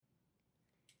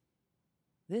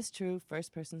This true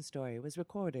first-person story was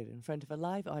recorded in front of a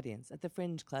live audience at the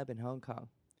Fringe Club in Hong Kong.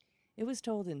 It was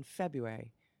told in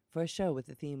February for a show with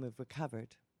the theme of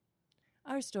Recovered.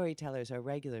 Our storytellers are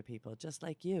regular people just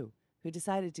like you who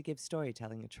decided to give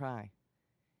storytelling a try.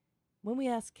 When we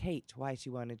asked Kate why she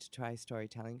wanted to try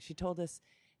storytelling, she told us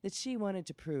that she wanted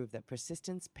to prove that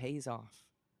persistence pays off.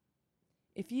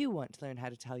 If you want to learn how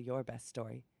to tell your best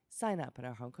story, sign up on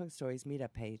our Hong Kong Stories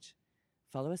meetup page.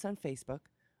 Follow us on Facebook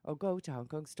or go to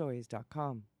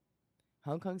hongkongstories.com.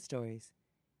 Hong Kong Stories.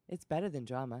 It's better than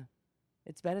drama.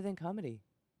 It's better than comedy.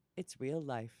 It's real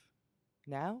life.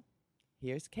 Now,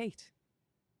 here's Kate.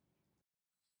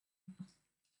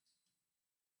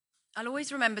 I'll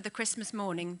always remember the Christmas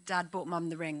morning Dad bought Mum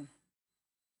the ring.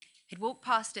 He'd walked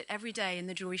past it every day in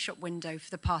the jewellery shop window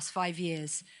for the past 5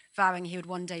 years, vowing he would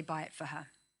one day buy it for her.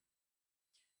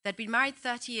 They'd been married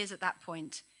 30 years at that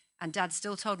point, and Dad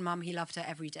still told Mum he loved her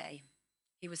every day.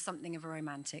 He was something of a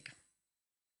romantic.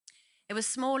 It was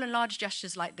small and large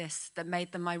gestures like this that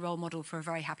made them my role model for a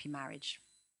very happy marriage.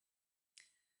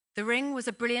 The ring was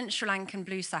a brilliant Sri Lankan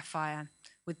blue sapphire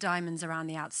with diamonds around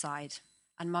the outside,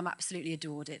 and Mum absolutely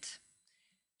adored it.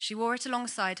 She wore it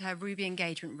alongside her ruby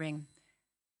engagement ring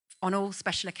on all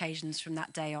special occasions from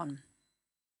that day on.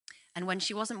 And when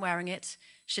she wasn't wearing it,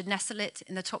 she'd nestle it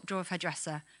in the top drawer of her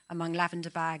dresser among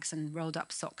lavender bags and rolled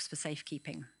up socks for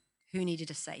safekeeping. Who needed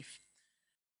a safe?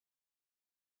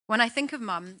 When I think of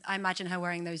Mum, I imagine her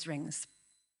wearing those rings.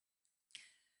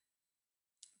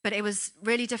 But it was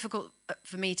really difficult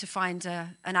for me to find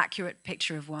an accurate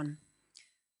picture of one.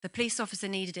 The police officer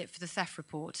needed it for the theft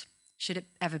report, should it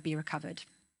ever be recovered.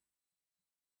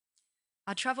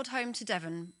 I travelled home to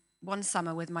Devon one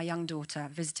summer with my young daughter,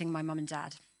 visiting my mum and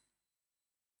dad.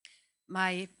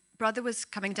 My brother was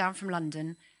coming down from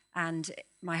London, and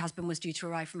my husband was due to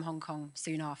arrive from Hong Kong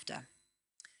soon after.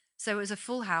 So it was a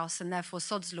full house, and therefore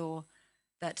sod's law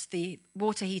that the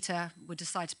water heater would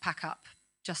decide to pack up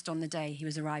just on the day he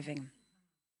was arriving.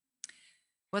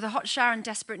 With a hot shower and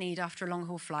desperate need after a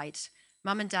long-haul flight,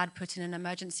 Mum and Dad put in an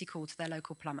emergency call to their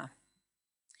local plumber.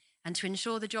 And to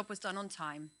ensure the job was done on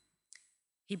time,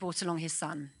 he brought along his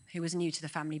son, who was new to the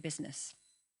family business.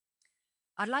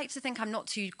 I'd like to think I'm not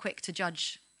too quick to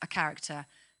judge a character,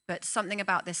 but something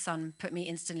about this son put me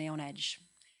instantly on edge.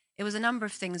 It was a number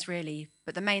of things, really,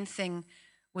 but the main thing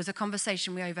was a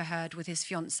conversation we overheard with his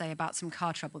fiancée about some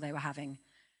car trouble they were having.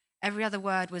 Every other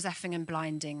word was effing and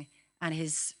blinding, and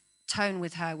his tone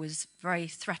with her was very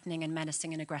threatening and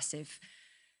menacing and aggressive.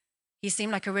 He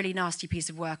seemed like a really nasty piece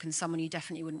of work and someone you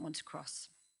definitely wouldn't want to cross.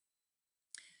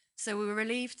 So we were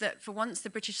relieved that for once the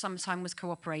British summertime was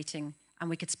cooperating and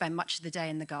we could spend much of the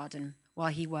day in the garden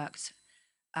while he worked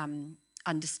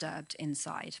undisturbed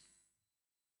inside.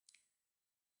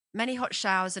 Many hot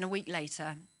showers, and a week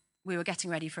later, we were getting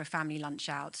ready for a family lunch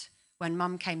out when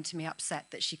Mum came to me upset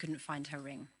that she couldn't find her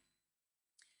ring.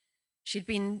 She'd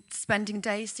been spending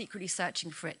days secretly searching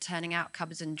for it, turning out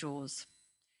cupboards and drawers,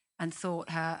 and thought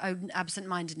her own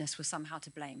absent-mindedness was somehow to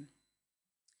blame.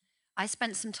 I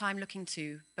spent some time looking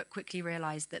too, but quickly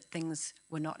realised that things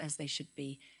were not as they should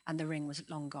be, and the ring was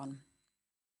long gone.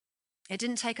 It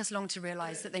didn't take us long to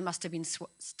realise that they must have been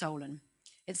stolen.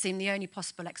 It seemed the only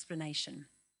possible explanation.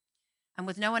 And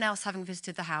with no one else having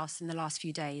visited the house in the last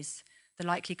few days, the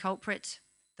likely culprit,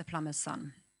 the plumber's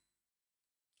son.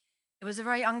 It was a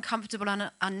very uncomfortable and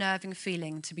unnerving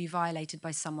feeling to be violated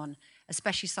by someone,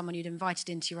 especially someone you'd invited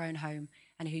into your own home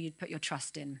and who you'd put your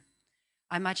trust in.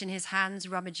 I imagine his hands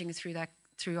rummaging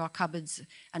through our cupboards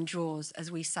and drawers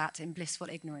as we sat in blissful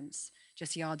ignorance,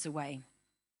 just yards away.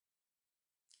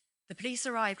 The police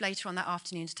arrived later on that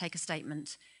afternoon to take a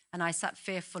statement, and I sat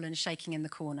fearful and shaking in the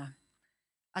corner.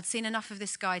 I'd seen enough of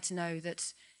this guy to know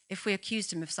that if we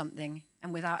accused him of something,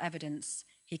 and without evidence,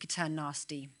 he could turn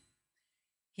nasty.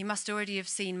 He must already have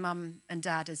seen Mum and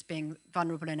Dad as being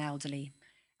vulnerable and elderly,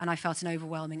 and I felt an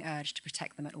overwhelming urge to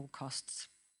protect them at all costs.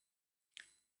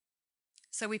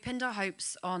 So we pinned our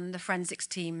hopes on the forensics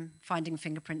team finding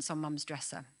fingerprints on Mum's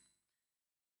dresser.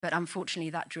 But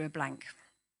unfortunately, that drew a blank.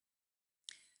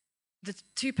 The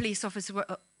two police officers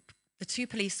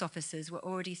were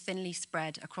already thinly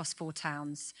spread across 4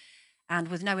 towns, and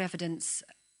with no evidence,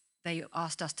 they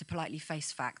asked us to politely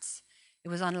face facts. It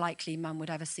was unlikely Mum would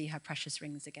ever see her precious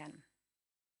rings again.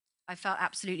 I felt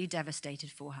absolutely devastated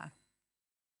for her.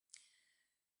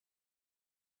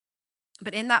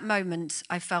 But in that moment,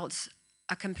 I felt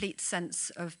a complete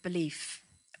sense of belief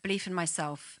in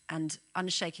myself and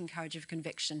unshaken courage of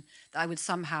conviction that I would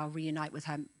somehow reunite with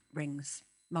her rings,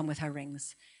 Mum with her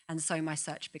rings, and so my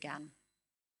search began.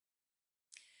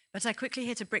 But I quickly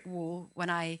hit a brick wall when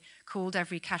I called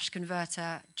every cash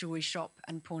converter, jewelry shop,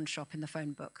 and pawn shop in the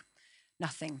phone book.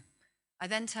 Nothing. I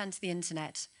then turned to the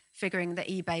internet, figuring that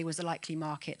eBay was a likely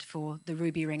market for the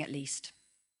ruby ring at least.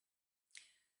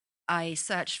 I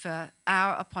searched for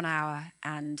hour upon hour,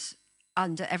 and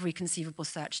under every conceivable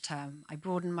search term, I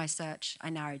broadened my search, I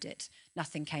narrowed it.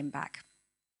 Nothing came back.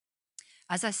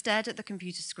 As I stared at the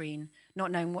computer screen,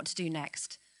 not knowing what to do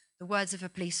next, the words of a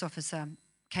police officer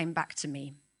came back to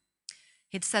me.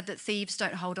 He'd said that thieves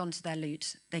don't hold on to their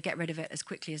loot, they get rid of it as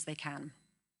quickly as they can.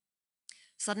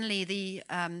 Suddenly, the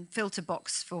filter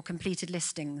box for completed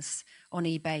listings on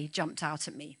eBay jumped out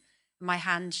at me. My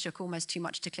hand shook almost too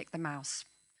much to click the mouse.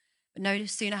 But no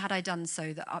sooner had I done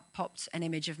so that up popped an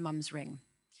image of Mum's ring,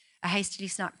 a hastily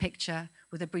snapped picture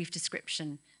with a brief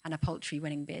description and a paltry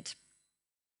winning bid.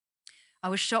 I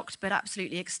was shocked but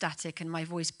absolutely ecstatic, and my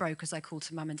voice broke as I called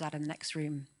to Mum and Dad in the next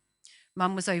room.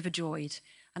 Mum was overjoyed,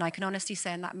 and I can honestly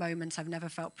say in that moment I've never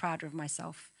felt prouder of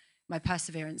myself. My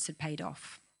perseverance had paid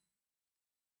off.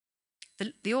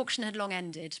 The auction had long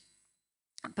ended,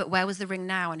 but where was the ring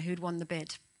now and who'd won the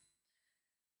bid?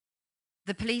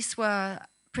 The police were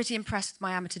pretty impressed with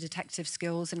my amateur detective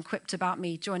skills and quipped about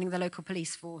me joining the local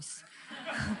police force.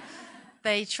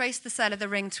 They traced the sale of the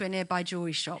ring to a nearby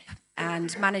jewelry shop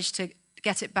and managed to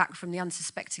get it back from the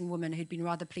unsuspecting woman who'd been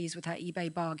rather pleased with her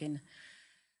eBay bargain.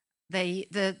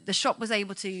 The shop was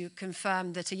able to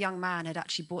confirm that a young man had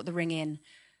actually bought the ring in,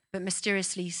 but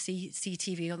mysteriously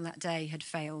CCTV on that day had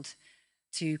failed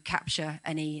to capture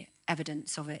any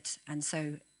evidence of it, and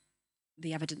so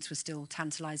the evidence was still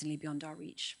tantalizingly beyond our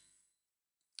reach.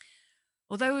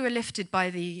 Although we were lifted by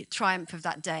the triumph of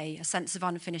that day, a sense of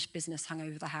unfinished business hung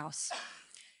over the house.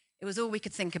 It was all we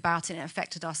could think about, and it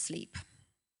affected our sleep.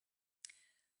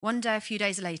 One day, a few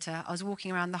days later, I was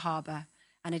walking around the harbour,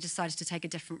 and I decided to take a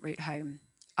different route home,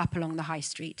 up along the high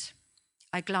street.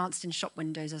 I glanced in shop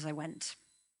windows as I went.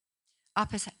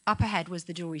 Up ahead was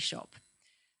the jewellery shop.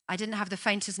 I didn't have the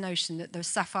faintest notion that the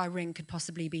sapphire ring could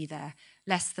possibly be there,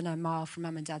 less than a mile from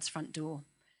Mum and Dad's front door.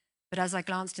 But as I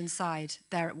glanced inside,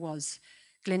 there it was,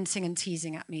 glinting and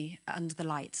teasing at me under the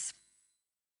lights.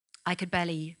 I could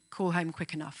barely call home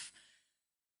quick enough.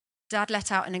 Dad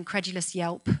let out an incredulous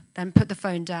yelp, then put the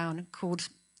phone down, called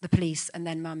the police, and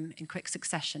then Mum in quick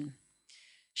succession.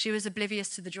 She was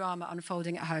oblivious to the drama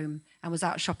unfolding at home and was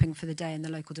out shopping for the day in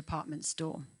the local department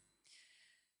store.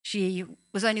 She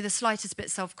was only the slightest bit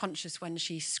self-conscious when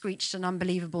she screeched an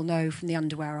unbelievable no from the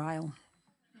underwear aisle.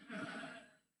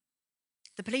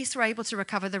 The police were able to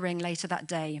recover the ring later that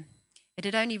day. It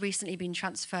had only recently been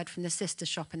transferred from the sister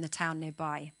shop in the town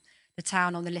nearby, the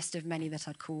town on the list of many that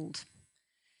I'd called.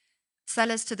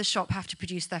 Sellers to the shop have to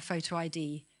produce their photo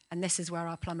ID, and this is where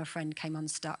our plumber friend came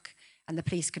unstuck, and the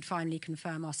police could finally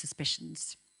confirm our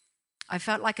suspicions. I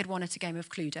felt like I'd won at a game of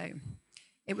Cluedo.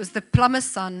 It was the plumber's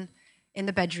son in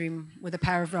the bedroom with a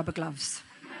pair of rubber gloves.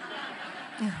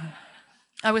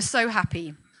 I was so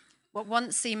happy. What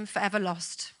once seemed forever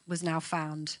lost was now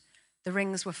found. The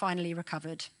rings were finally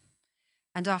recovered.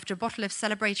 And after a bottle of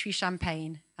celebratory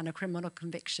champagne and a criminal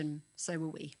conviction, so were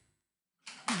we.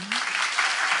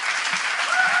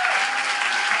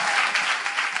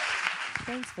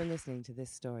 Thanks for listening to this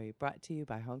story brought to you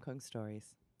by Hong Kong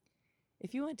Stories.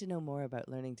 If you want to know more about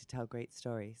learning to tell great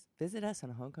stories, visit us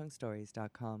on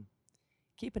hongkongstories.com.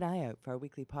 Keep an eye out for our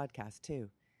weekly podcast too.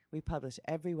 We publish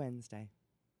every Wednesday.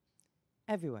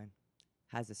 Everyone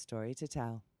has a story to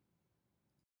tell.